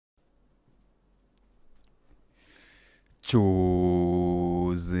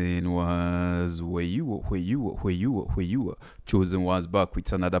Chosen ones, where you are. Chosen ones back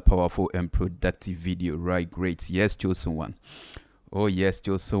with another powerful and productive video, right? Great. Yes, chosen one. Oh, yes,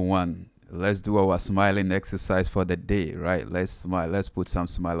 chosen one. Let's do our smiling exercise for the day, right? Let's smile. Let's put some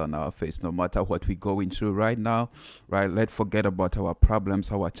smile on our face, no matter what we're going through right now, right? Let's forget about our problems,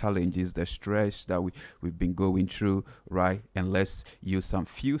 our challenges, the stress that we've been going through, right? And let's use some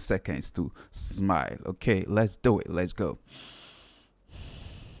few seconds to smile. Okay, let's do it. Let's go.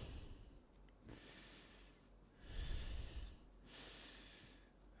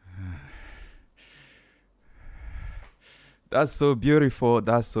 That's so beautiful.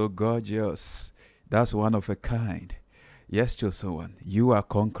 That's so gorgeous. That's one of a kind. Yes, chosen one. You are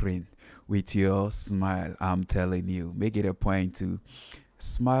conquering with your smile. I'm telling you. Make it a point to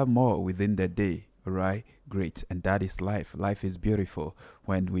smile more within the day. All right? Great. And that is life. Life is beautiful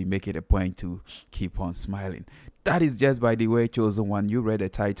when we make it a point to keep on smiling. That is just by the way, chosen one. You read the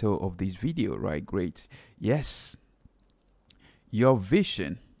title of this video, right? Great. Yes. Your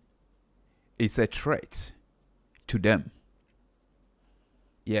vision is a threat to them.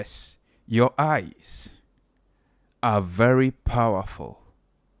 Yes, your eyes are very powerful.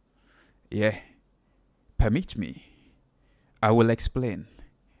 Yeah, permit me. I will explain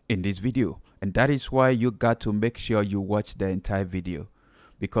in this video. And that is why you got to make sure you watch the entire video.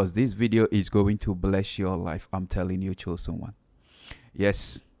 Because this video is going to bless your life. I'm telling you, chosen one.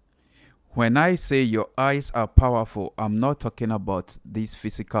 Yes. When I say your eyes are powerful, I'm not talking about these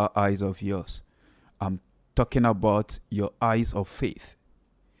physical eyes of yours. I'm talking about your eyes of faith.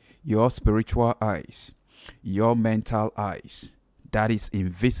 Your spiritual eyes, your mental eyes, that is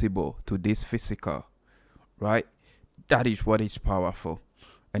invisible to this physical, right? That is what is powerful.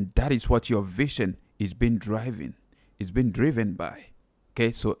 And that is what your vision is being driven by. Okay,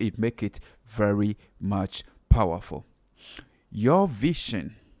 so it make it very much powerful. Your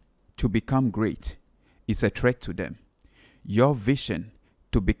vision to become great is a threat to them. Your vision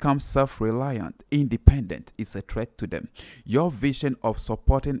to become self-reliant, independent is a threat to them. Your vision of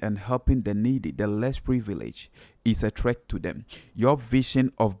supporting and helping the needy, the less privileged, is a threat to them. Your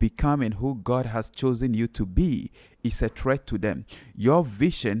vision of becoming who God has chosen you to be is a threat to them. Your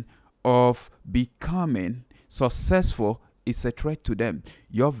vision of becoming successful is a threat to them.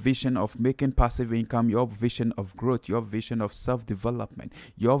 Your vision of making passive income, your vision of growth, your vision of self-development,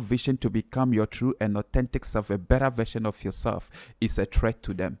 your vision to become your true and authentic self, a better version of yourself, is a threat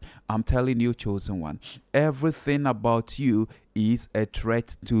to them. I'm telling you, chosen one, everything about you is a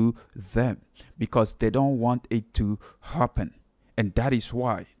threat to them because they don't want it to happen. And that is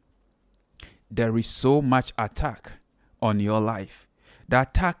why there is so much attack on your life. The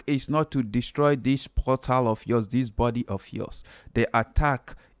attack is not to destroy this portal of yours, this body of yours. The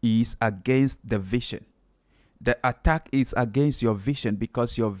attack is against the vision. The attack is against your vision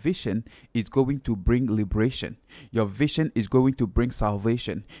because your vision is going to bring liberation. Your vision is going to bring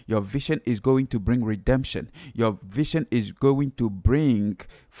salvation. Your vision is going to bring redemption. Your vision is going to bring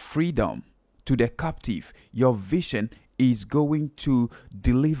freedom to the captive. Your vision is going to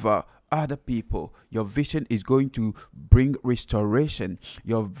deliver other people. Your vision is going to bring restoration.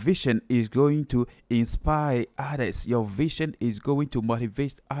 Your vision is going to inspire others. Your vision is going to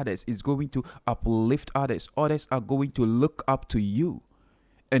motivate others. It's going to uplift others. Others are going to look up to you.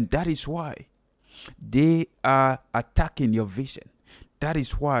 And that is why they are attacking your vision. That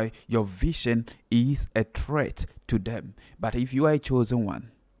is why your vision is a threat to them. But if you are a chosen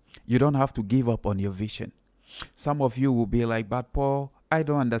one, you don't have to give up on your vision. Some of you will be like, but Paul, I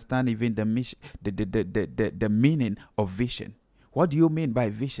don't understand even the mission, the meaning of vision. What do you mean by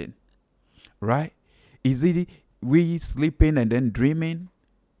vision? Right? Is it we sleeping and then dreaming?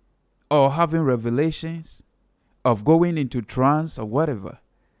 Or having revelations? Of going into trance or whatever?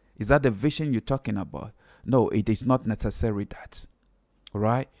 Is that the vision you're talking about? No, it is not necessarily that.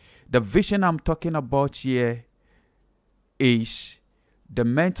 Right? The vision I'm talking about here is the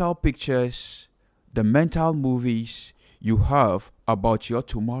mental pictures, the mental movies you have about your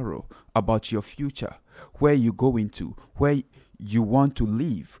tomorrow, about your future, where you go into, where you want to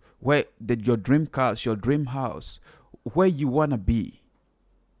live, where your dream cars, your dream house, where you want to be.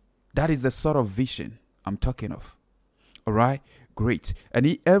 That is the sort of vision I'm talking of. All right? Great.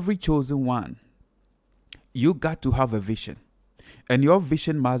 And every chosen one, you got to have a vision. And your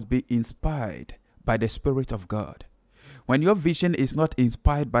vision must be inspired by the Spirit of God. When your vision is not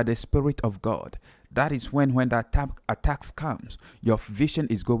inspired by the Spirit of God, that is when the attacks comes, your vision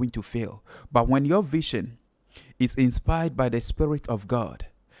is going to fail. But when your vision is inspired by the Spirit of God,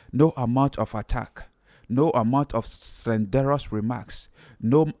 no amount of attack, no amount of slanderous remarks,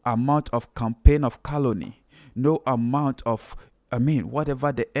 no amount of campaign of calumny, no amount of,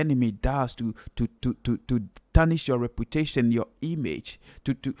 whatever the enemy does to tarnish your reputation, your image,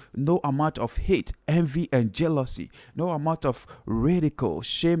 to no amount of hate, envy, and jealousy, no amount of ridicule,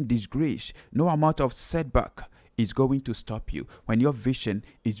 shame, disgrace, no amount of setback is going to stop you when your vision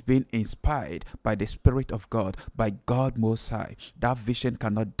is being inspired by the Spirit of God, by God Most High. That vision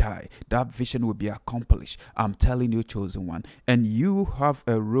cannot die. That vision will be accomplished. I'm telling you, chosen one. And you have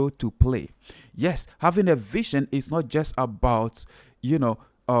a role to play. Yes, having a vision is not just about,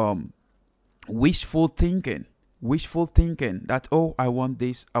 wishful thinking. Wishful thinking that, oh, I want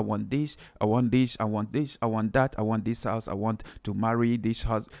this, I want this, I want this, I want this, I want that, I want this house, I want to marry this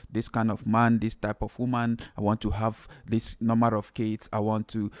house, this kind of man, this type of woman, I want to have this number of kids, I want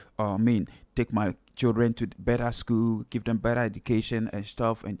to take my children to better school, give them better education and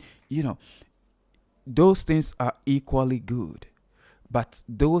stuff. And those things are equally good, but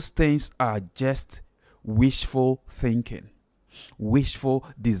those things are just wishful thinking, wishful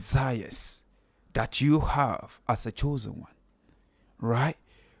desires that you have as a chosen one, right?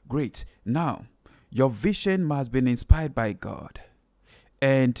 Great. Now, your vision must be inspired by God,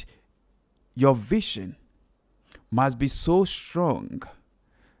 and your vision must be so strong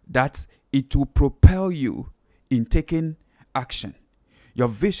that it will propel you in taking action. Your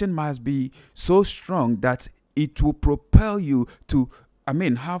vision must be so strong that it will propel you to,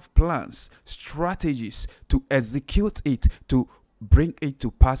 have plans, strategies to execute it, to bring it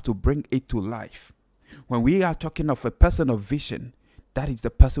to pass, to bring it to life. When we are talking of a person of vision, that is the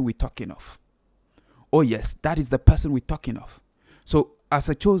person we're talking of. Oh yes, that is the person we're talking of. So as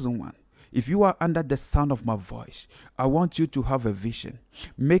a chosen one, if you are under the sound of my voice, I want you to have a vision.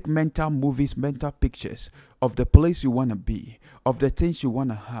 Make mental movies, mental pictures of the place you want to be, of the things you want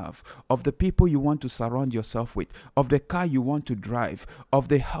to have, of the people you want to surround yourself with, of the car you want to drive, of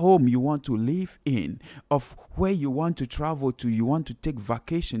the home you want to live in, of where you want to travel to, you want to take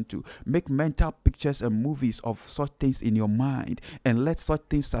vacation to. Make mental pictures and movies of such things in your mind, and let such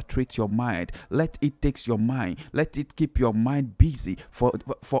things saturate your mind. Let it take your mind. Let it keep your mind busy for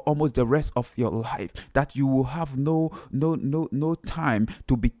almost the rest of your life, that you will have no time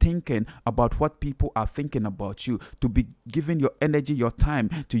to be thinking about what people are thinking about you, to be giving your energy, your time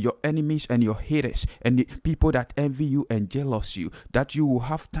to your enemies and your haters and the people that envy you and jealous you. That you will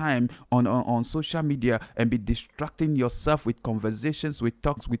have time on social media and be distracting yourself with conversations, with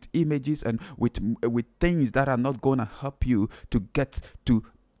talks, with images, and with things that are not going to help you to get to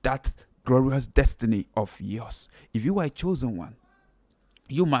that glorious destiny of yours. If you are a chosen one,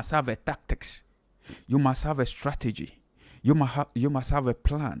 you must have a tactics. You must have a strategy. You must have a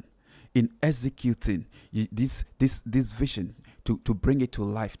plan in executing this vision to bring it to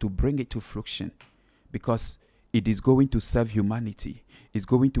life, to bring it to fruition, because it is going to serve humanity. It's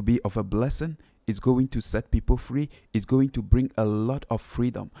going to be of a blessing. It's going to set people free. It's going to bring a lot of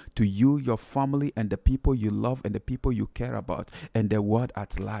freedom to you, your family, and the people you love and the people you care about and the world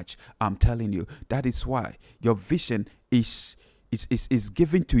at large. I'm telling you, that is why your vision is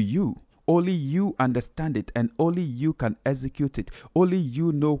given to you. Only you understand it, and only you can execute it. Only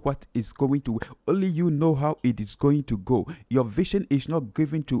you know what is going to, only you know how it is going to go. Your vision is not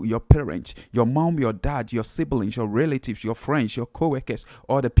given to your parents, your mom, your dad, your siblings, your relatives, your friends, your co-workers,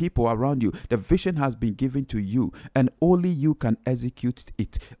 or the people around you. The vision has been given to you, and only you can execute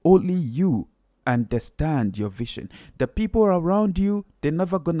it. Only you understand your vision. The people around you, they're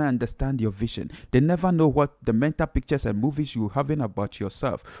never gonna understand your vision. They never know what the mental pictures and movies you're having about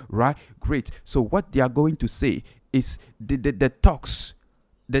yourself, right? Great. So what they are going to say is the talks,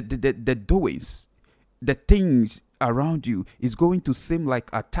 the doings, the things around you is going to seem like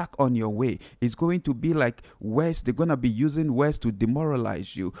attack on your way. It's going to be like words. They're going to be using words to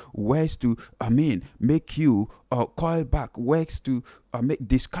demoralize you, words to make you coil back, words to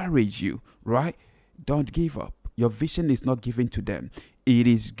discourage you, right? Don't give up. Your vision is not given to them. It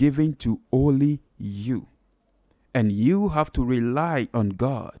is given to only you, and you have to rely on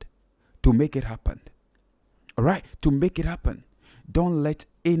God to make it happen. All right, to make it happen. Don't let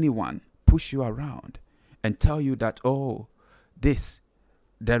anyone push you around and tell you that, oh,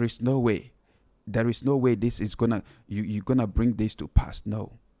 there is no way this is you're gonna bring this to pass.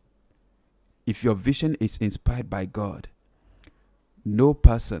 No. If your vision is inspired by God, no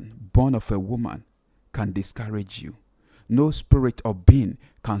person born of a woman can discourage you. No spirit or being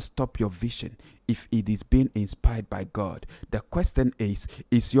can stop your vision if it is being inspired by God. The question is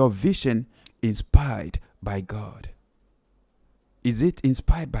your vision inspired by God? Is it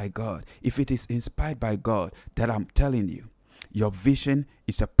inspired by God? If it is inspired by God, then I'm telling you, your vision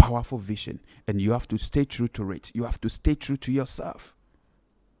is a powerful vision, and you have to stay true to it. You have to stay true to yourself,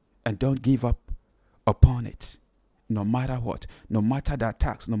 and don't give up upon it. No matter what, no matter the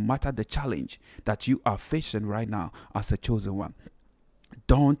attacks, no matter the challenge that you are facing right now as a chosen one,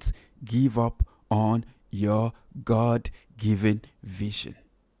 don't give up on your God-given vision.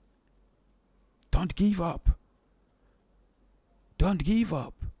 Don't give up. Don't give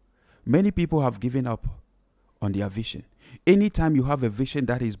up. Many people have given up on their vision. Anytime you have a vision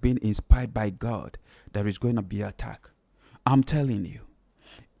that is being inspired by God, there is going to be attack. I'm telling you.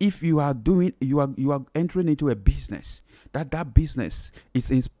 If you are entering into a business, that business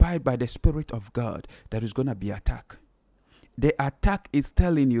is inspired by the Spirit of God, there is going to be attack. The attack is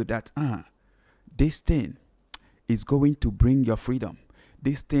telling you that this thing is going to bring your freedom.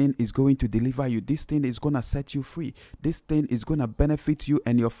 This thing is going to deliver you. This thing is going to set you free. This thing is going to benefit you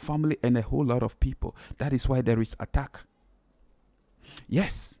and your family and a whole lot of people. That is why there is attack.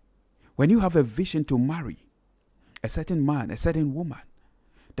 Yes, when you have a vision to marry a certain man, a certain woman,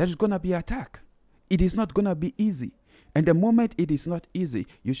 there is going to be attack. It is not going to be easy. And the moment it is not easy,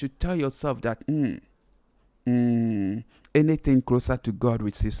 you should tell yourself that anything closer to God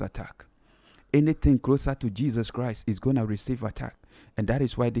receives attack. Anything closer to Jesus Christ is going to receive attack. And that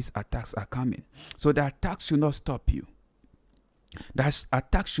is why these attacks are coming. So the attacks should not stop you. That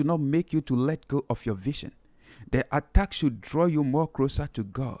attack should not make you to let go of your vision. The attack should draw you more closer to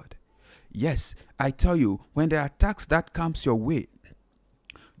God. Yes, I tell you, when the attacks that comes your way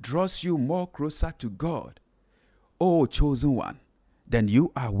draws you more closer to God, oh chosen one, then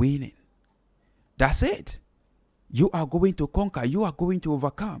you are winning. That's it. You are going to conquer. You are going to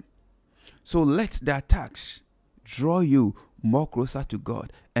overcome. So let the attacks draw you more closer to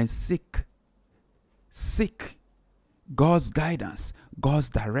God and seek God's guidance, God's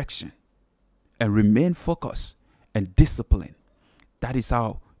direction, and remain focused and disciplined. That is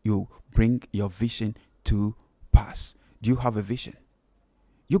how you bring your vision to pass. Do you have a vision?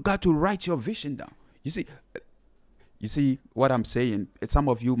 You got to write your vision down. You see what I'm saying? Some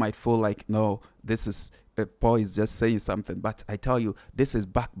of you might feel like, no, this is Paul is just saying something, but I tell you, this is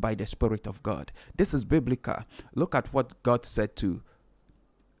backed by the Spirit of God. This is biblical. Look at what God said to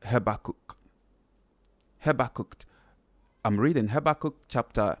Habakkuk. I'm reading Habakkuk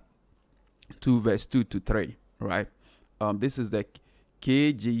chapter 2, verse 2 to 3, right? This is the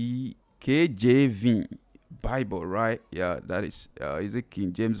KJV Bible, right? Yeah, that is it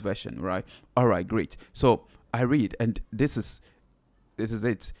King James Version, right? All right, great. So I read, and this is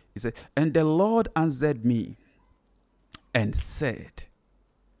it. He said, and the Lord answered me and said,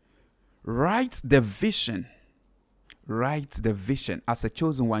 write the vision. Write the vision. As a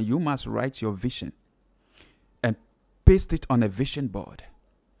chosen one, you must write your vision and paste it on a vision board.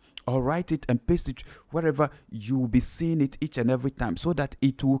 Or write it and paste it wherever you will be seeing it each and every time, so that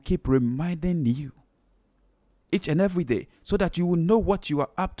it will keep reminding you each and every day, so that you will know what you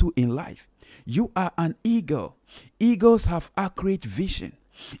are up to in life. You are an eagle. Eagles have accurate vision.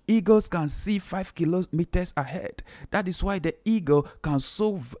 Eagles can see 5 kilometers ahead. That is why the eagle can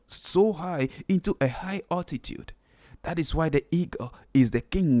soar so high into a high altitude. That is why the eagle is the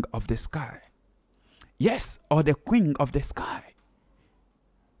king of the sky. Yes, or the queen of the sky.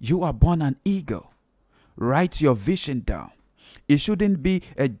 You are born an eagle. Write your vision down. It shouldn't be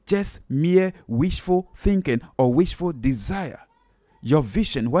just mere wishful thinking or wishful desire. Your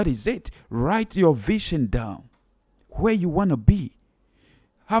vision, what is it? Write your vision down. Where you want to be.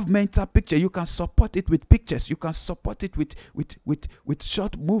 Have mental picture. You can support it with pictures. You can support it with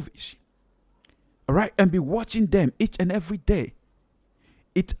short movies. All right? And be watching them each and every day.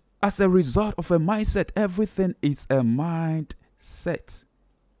 It, as a result of a mindset, everything is a mindset.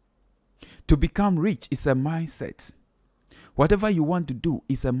 To become rich is a mindset. Whatever you want to do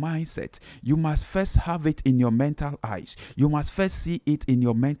is a mindset. You must first have it in your mental eyes. You must first see it in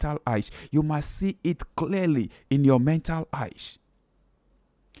your mental eyes. You must see it clearly in your mental eyes.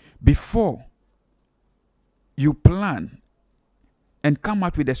 Before you plan and come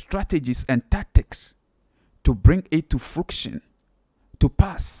up with the strategies and tactics to bring it to fruition, to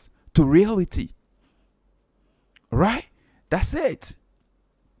pass, to reality. Right? That's it.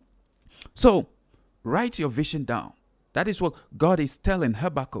 So, write your vision down. That is what God is telling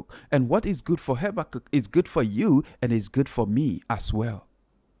Habakkuk. And what is good for Habakkuk is good for you and is good for me as well.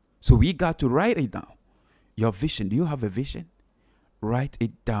 So we got to write it down. Your vision. Do you have a vision? Write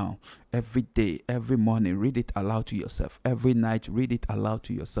it down every day, every morning. Read it aloud to yourself. Every night, read it aloud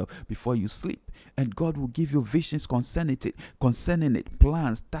to yourself before you sleep. And God will give you visions concerning it,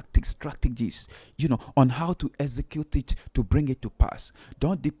 plans, tactics, strategies, on how to execute it to bring it to pass.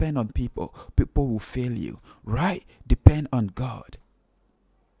 Don't depend on people. People will fail you, right? Depend on God.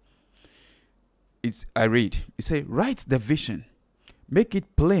 I read. You say, write the vision. Make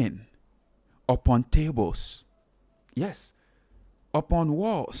it plain upon tables. Yes, upon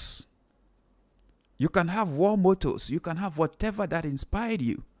walls. You can have wall mottos. You can have whatever that inspired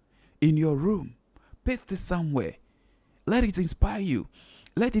you in your room. Paste it somewhere. Let it inspire you.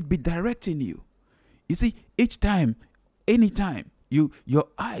 Let it be directing you. You see, each time, anytime your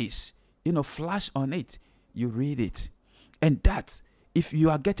eyes, flash on it, you read it. And that, if you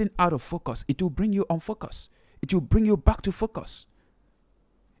are getting out of focus, it will bring you on focus. It will bring you back to focus.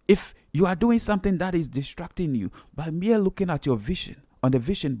 If you are doing something that is distracting you, by mere looking at your vision on the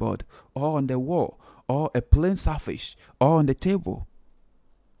vision board or on the wall or a plain surface or on the table,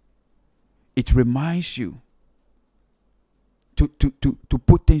 it reminds you to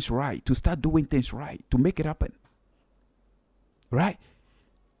put things right, to start doing things right, to make it happen. Right?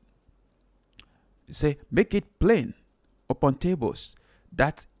 Say, make it plain upon tables,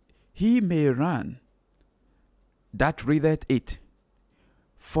 that he may run that readeth it.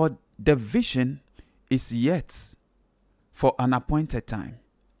 For the vision is yet for an appointed time,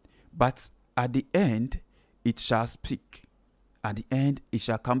 but at the end it shall speak. At the end it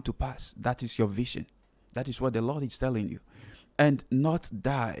shall come to pass. That is your vision. That is what the Lord is telling you. And not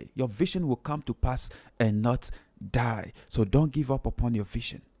die. Your vision will come to pass and not die. So don't give up upon your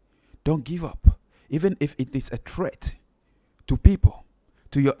vision. Don't give up. Even if it is a threat to people,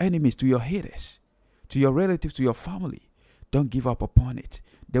 to your enemies, to your haters, to your relatives, to your family, don't give up upon it.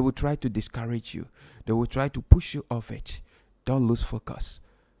 They will try to discourage you. They will try to push you off it. Don't lose focus.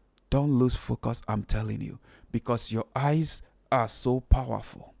 Don't lose focus, I'm telling you, because your eyes are so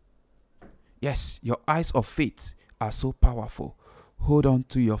powerful. Yes, your eyes of faith are so powerful. Hold on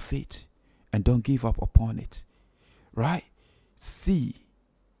to your faith and don't give up upon it. Right? See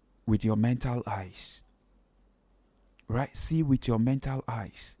with your mental eyes. Right? See with your mental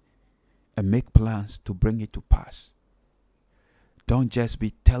eyes and make plans to bring it to pass. Don't just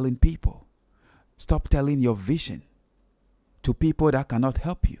be telling people. Stop telling your vision to people that cannot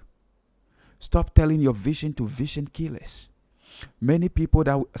help you. Stop telling your vision to vision killers. Many people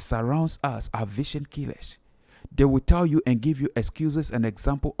that surround us are vision killers. They will tell you and give you excuses and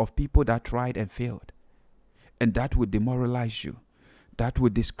example of people that tried and failed. And that will demoralize you. That will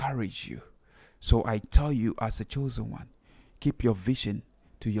discourage you. So I tell you, as a chosen one, keep your vision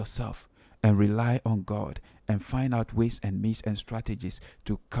to yourself and rely on God and find out ways and means and strategies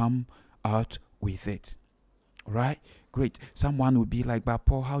to come out with it. Right? Great. Someone will be like, but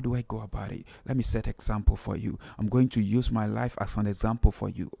Paul, how do I go about it? Let me set example for you. I'm going to use my life as an example for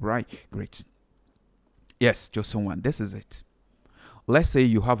you. Right? Great. Yes, chosen one. This is it. Let's say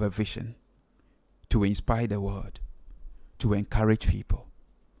you have a vision to inspire the world, to encourage people,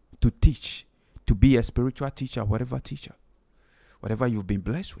 to teach, to be a spiritual teacher, whatever you've been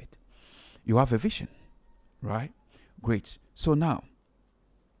blessed with. You have a vision, right? Great. So now,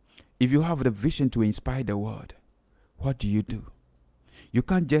 if you have the vision to inspire the world, what do? You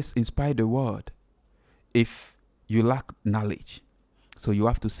can't just inspire the world if you lack knowledge. So you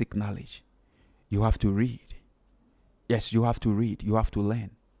have to seek knowledge. You have to read. Yes, you have to read. You have to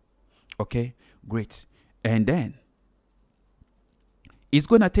learn. Okay? Great. And then, it's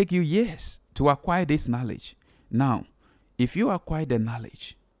going to take you years to acquire this knowledge. Now, if you acquire the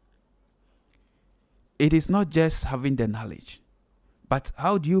knowledge, it is not just having the knowledge, but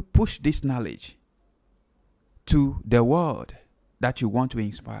how do you push this knowledge to the world that you want to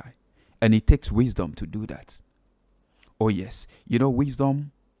inspire? And it takes wisdom to do that. Oh yes,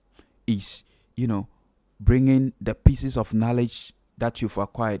 wisdom is, bringing the pieces of knowledge that you've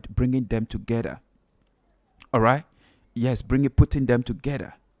acquired, bringing them together. All right? Yes, putting them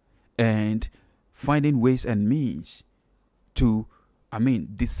together and finding ways and means to,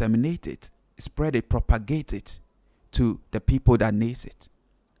 disseminate it, spread it, propagate it to the people that needs it.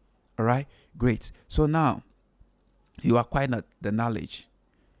 All right? Great. So now, you acquire the knowledge.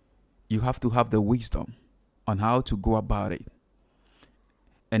 You have to have the wisdom on how to go about it.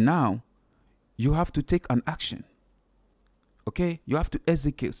 And now, you have to take an action. Okay? You have to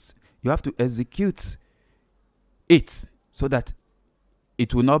execute. You have to execute it so that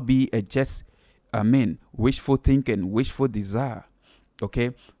it will not be a just, wishful thinking, wishful desire.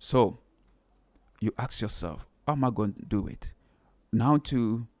 Okay? So, you ask yourself, how am I going to do it? Now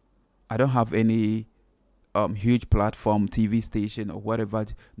I don't have any huge platform, TV station or whatever.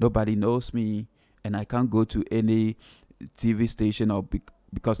 Nobody knows me and I can't go to any TV station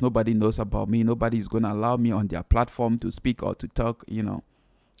because nobody knows about me. Nobody is going to allow me on their platform to speak or to talk,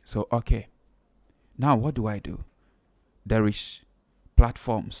 So, okay. Now, what do I do? There is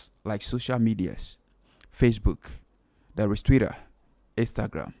platforms like social medias, Facebook, there is Twitter,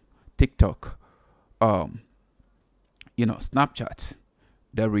 Instagram, TikTok, Snapchat.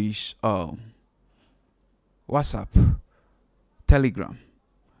 There is WhatsApp, Telegram.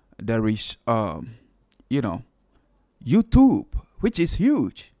 There is, YouTube, which is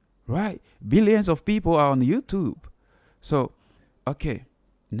huge, right? Billions of people are on YouTube. So, okay,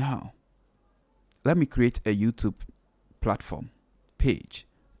 now let me create a YouTube platform, page,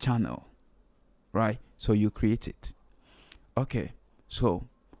 channel, right? So you create it. Okay, so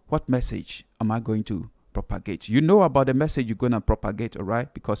what message am I going to propagate? You know about the message you're going to propagate, all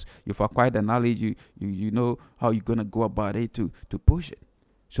right? Because you've acquired the knowledge, you know how you're going to go about it to push it.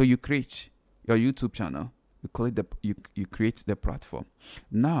 So you create your YouTube channel, you create the platform.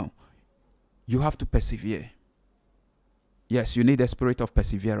 Now, you have to persevere. Yes, you need a spirit of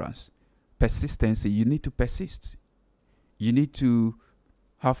perseverance. Persistency, you need to persist. You need to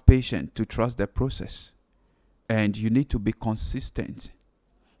have patience, to trust the process. And you need to be consistent.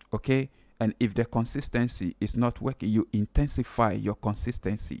 Okay? And if the consistency is not working, you intensify your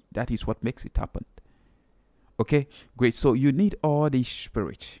consistency. That is what makes it happen. Okay? Great. So you need all these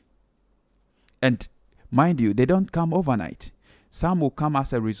spirits. And mind you, they don't come overnight. Some will come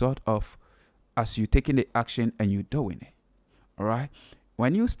as a result of as you taking the action and you doing it. All right?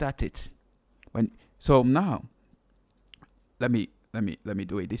 When you start it, so now let me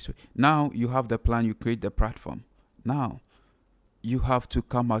do it this way. Now you have the plan, you create the platform. Now you have to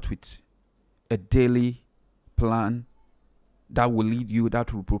come out with a daily plan that will lead you,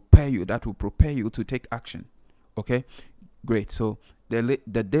 that will prepare you to take action. Okay, great. So the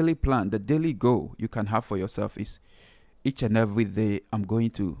daily plan, the daily goal you can have for yourself is each and every day I'm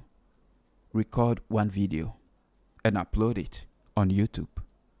going to record one video and upload it on YouTube.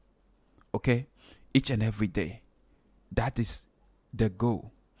 Okay, each and every day. That is the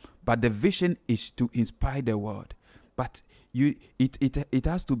goal. But the vision is to inspire the world. But it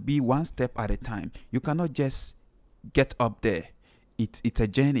has to be one step at a time. You cannot just get up there. It's a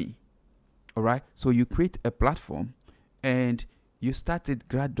journey. All right? So you create a platform and you start it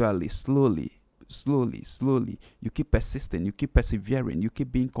gradually, slowly. You keep persisting, you keep persevering, you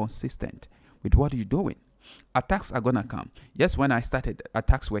keep being consistent with what you're doing. Attacks are gonna come. Yes, when I started,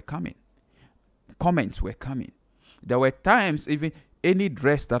 attacks were coming. Comments were coming. There were times even any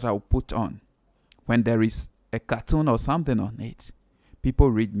dress that I'll put on, when there is a cartoon or something on it, people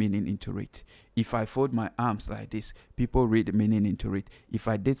read meaning into it. If I fold my arms like this, people read meaning into it. If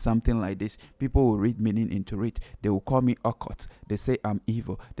I did something like this, people will read meaning into it. They will call me occult. They say I'm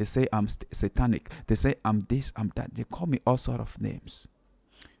evil. They say I'm satanic. They say I'm this, I'm that. They call me all sort of names.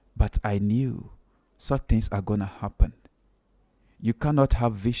 But I knew such things are going to happen. You cannot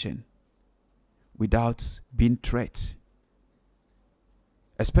have vision without being threat.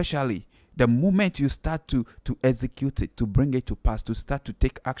 Especially the moment you start to execute it, to bring it to pass, to start to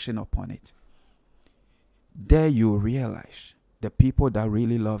take action upon it. There you realize the people that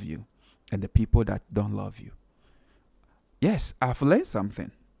really love you and the people that don't love you. Yes, I've learned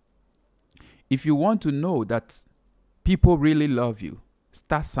something. If you want to know that people really love you,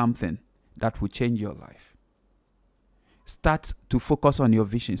 start something that will change your life. Start to focus on your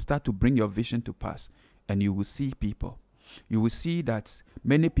vision. Start to bring your vision to pass. And you will see people. You will see that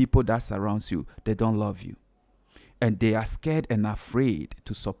many people that surround you, they don't love you. And they are scared and afraid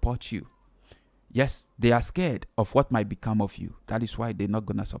to support you. Yes, they are scared of what might become of you. That is why they're not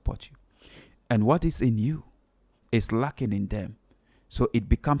going to support you. And what is in you is lacking in them. So it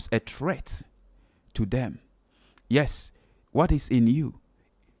becomes a threat to them. Yes, what is in you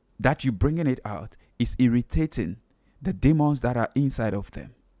that you bringing it out is irritating the demons that are inside of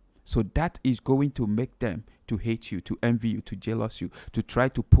them. So that is going to make them to hate you, to envy you, to jealous you, to try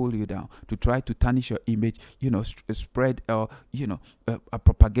to pull you down, to try to tarnish your image, spread or,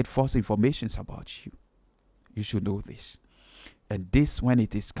 propagate false informations about you. You should know this. And this, when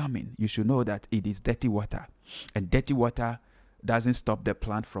it is coming, you should know that it is dirty water. And dirty water doesn't stop the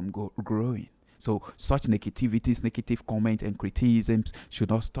plant from growing. So such negativities, negative comments and criticisms should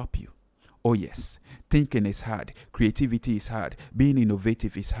not stop you. Oh yes, thinking is hard, creativity is hard, being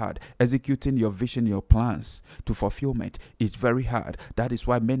innovative is hard, executing your vision, your plans to fulfillment is very hard. That is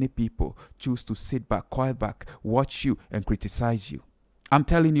why many people choose to sit back, coil back, watch you and criticize you. I'm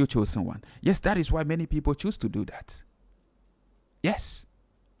telling you, chosen one. Yes, that is why many people choose to do that. Yes.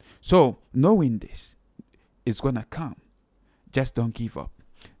 So knowing this is going to come. Just don't give up.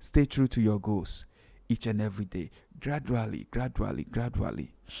 Stay true to your goals each and every day. Gradually.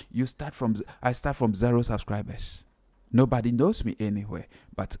 I start from 0 subscribers. Nobody knows me anywhere.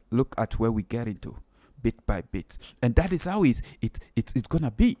 But look at where we get into, bit by bit. And that is how it's going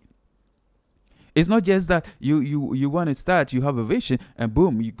to be. It's not just that you want to start, you have a vision, and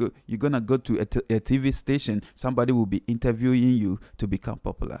boom, you're going to go to a TV station. Somebody will be interviewing you to become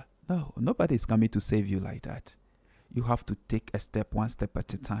popular. No, nobody is coming to save you like that. You have to take a step, one step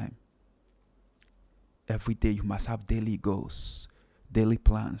at a time. Every day you must have daily goals, daily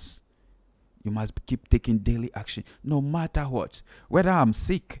plans. You must keep taking daily action, no matter what. Whether I'm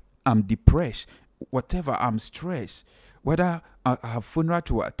sick, I'm depressed, whatever, I'm stressed. Whether I have funeral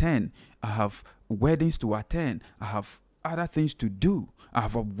to attend, I have weddings to attend, I have other things to do, I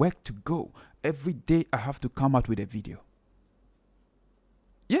have a work to go. Every day I have to come out with a video.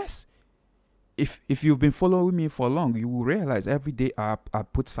 Yes. If you've been following me for long, you will realize every day I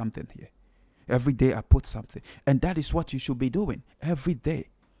put something here. Every day I put something. And that is what you should be doing every day.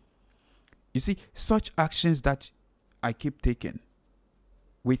 You see, such actions that I keep taking,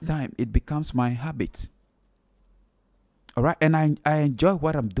 with time, it becomes my habit. All right? And I enjoy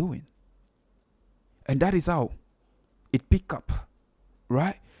what I'm doing. And that is how it pick up.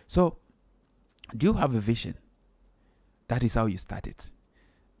 Right? So, do you have a vision? That is how you start it.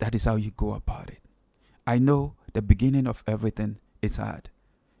 That is how you go about it. I know the beginning of everything is hard.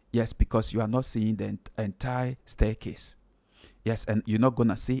 Yes, because you are not seeing the entire staircase. Yes, and you're not going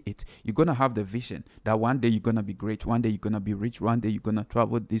to see it. You're going to have the vision that one day you're going to be great. One day you're going to be rich. One day you're going to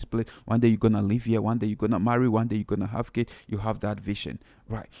travel this place. One day you're going to live here. One day you're going to marry. One day you're going to have kids. You have that vision.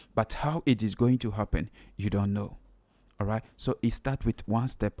 Right. But how it is going to happen, you don't know. All right. So it starts with one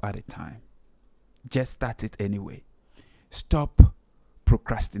step at a time. Just start it anyway. Stop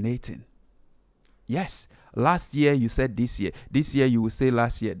procrastinating. Yes. Last year you said this year. This year you will say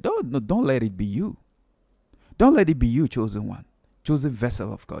last year. Don't let it be you. Don't let it be you, chosen one. Chosen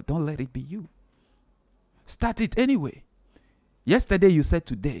vessel of God. Don't let it be you. Start it anyway. Yesterday you said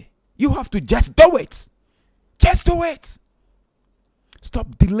today. You have to just do it. Just do it.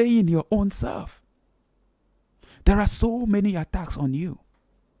 Stop delaying your own self. There are so many attacks on you.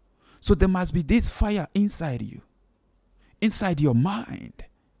 So there must be this fire inside you. Inside your mind.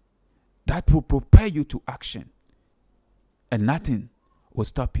 That will prepare you to action. And nothing will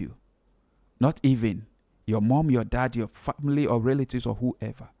stop you. Not even your mom, your dad, your family or relatives or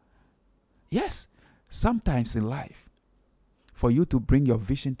whoever. Yes, sometimes in life, for you to bring your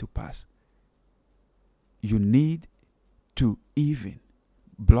vision to pass, you need to even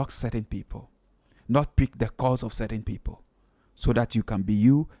block certain people, not pick the cause of certain people, so that you can be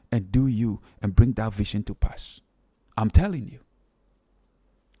you and do you and bring that vision to pass. I'm telling you,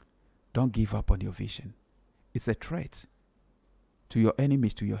 don't give up on your vision. It's a threat to your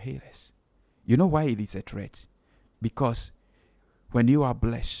enemies, to your haters. You know why it is a threat? Because when you are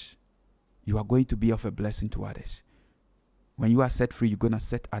blessed, you are going to be of a blessing to others. When you are set free, you're going to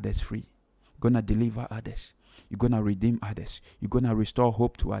set others free. You're going to deliver others. You're going to redeem others. You're going to restore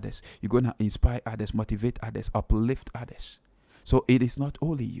hope to others. You're going to inspire others, motivate others, uplift others. So it is not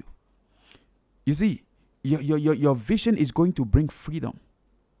only you. You see, your vision is going to bring freedom.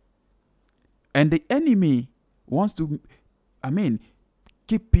 And the enemy wants to,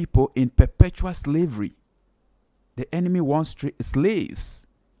 keep people in perpetual slavery. The enemy wants slaves.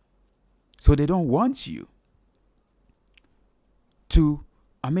 So they don't want you to,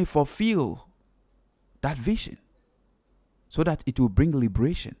 fulfill that vision so that it will bring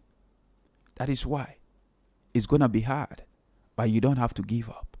liberation. That is why it's going to be hard, but you don't have to give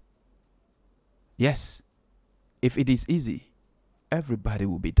up. Yes, if it is easy, everybody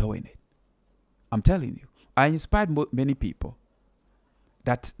will be doing it. I'm telling you, I inspired many people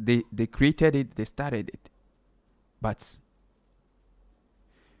that they created it, they started it, but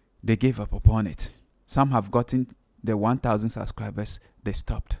they gave up upon it. Some have gotten the 1,000 subscribers, they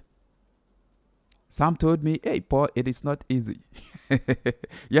stopped. Some told me, hey, Paul, it is not easy.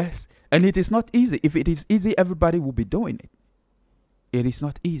 Yes, and it is not easy. If it is easy, everybody will be doing it. It is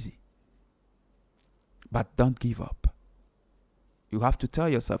not easy. But don't give up. You have to tell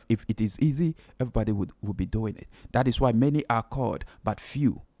yourself, if it is easy, everybody will be doing it. That is why many are called, but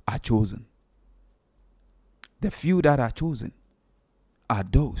few are chosen. The few that are chosen are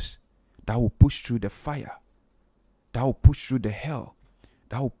those that will push through the fire, that will push through the hell,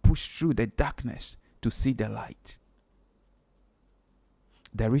 that will push through the darkness to see the light.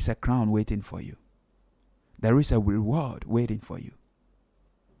 There is a crown waiting for you. There is a reward waiting for you.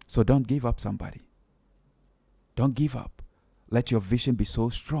 So don't give up, somebody. Don't give up. Let your vision be so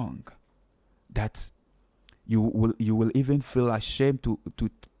strong that you will even feel ashamed to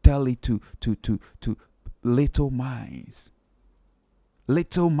tell it to little minds.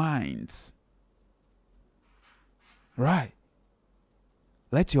 Little minds. Right.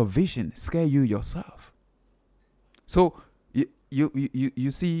 Let your vision scare you yourself. So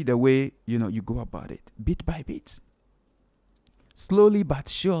you see the way you go about it, bit by bit. Slowly but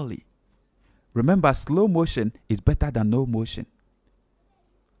surely. Remember, slow motion is better than no motion.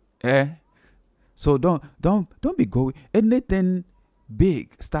 So don't be going anything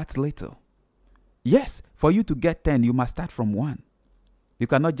big. Start little. Yes, for you to get 10, you must start from 1. You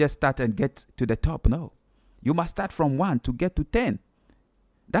cannot just start and get to the top. No, you must start from 1 to get to 10.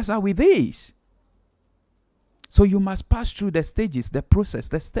 That's how it is. So you must pass through the stages, the process,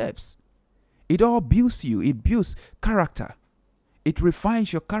 the steps. It all builds you. It builds character. It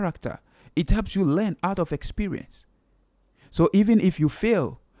refines your character. It helps you learn out of experience. So even if you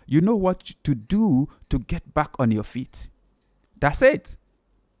fail, you know what to do to get back on your feet. That's it.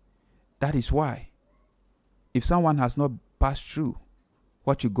 That is why if someone has not passed through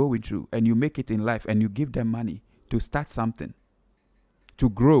what you're going through and you make it in life and you give them money to start something, to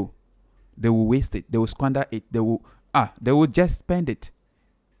grow, they will waste it. They will squander it. They will just spend it.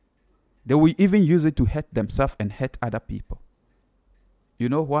 They will even use it to hurt themselves and hurt other people. You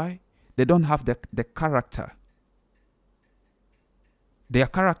know why? They don't have the character. Their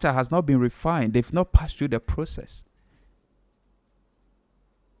character has not been refined. They've not passed through the process.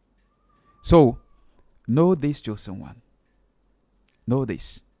 So, know this, chosen one. Know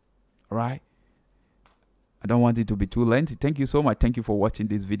this. All right? I don't want it to be too lengthy. Thank you so much. Thank you for watching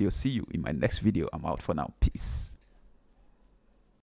this video. See you in my next video. I'm out for now. Peace.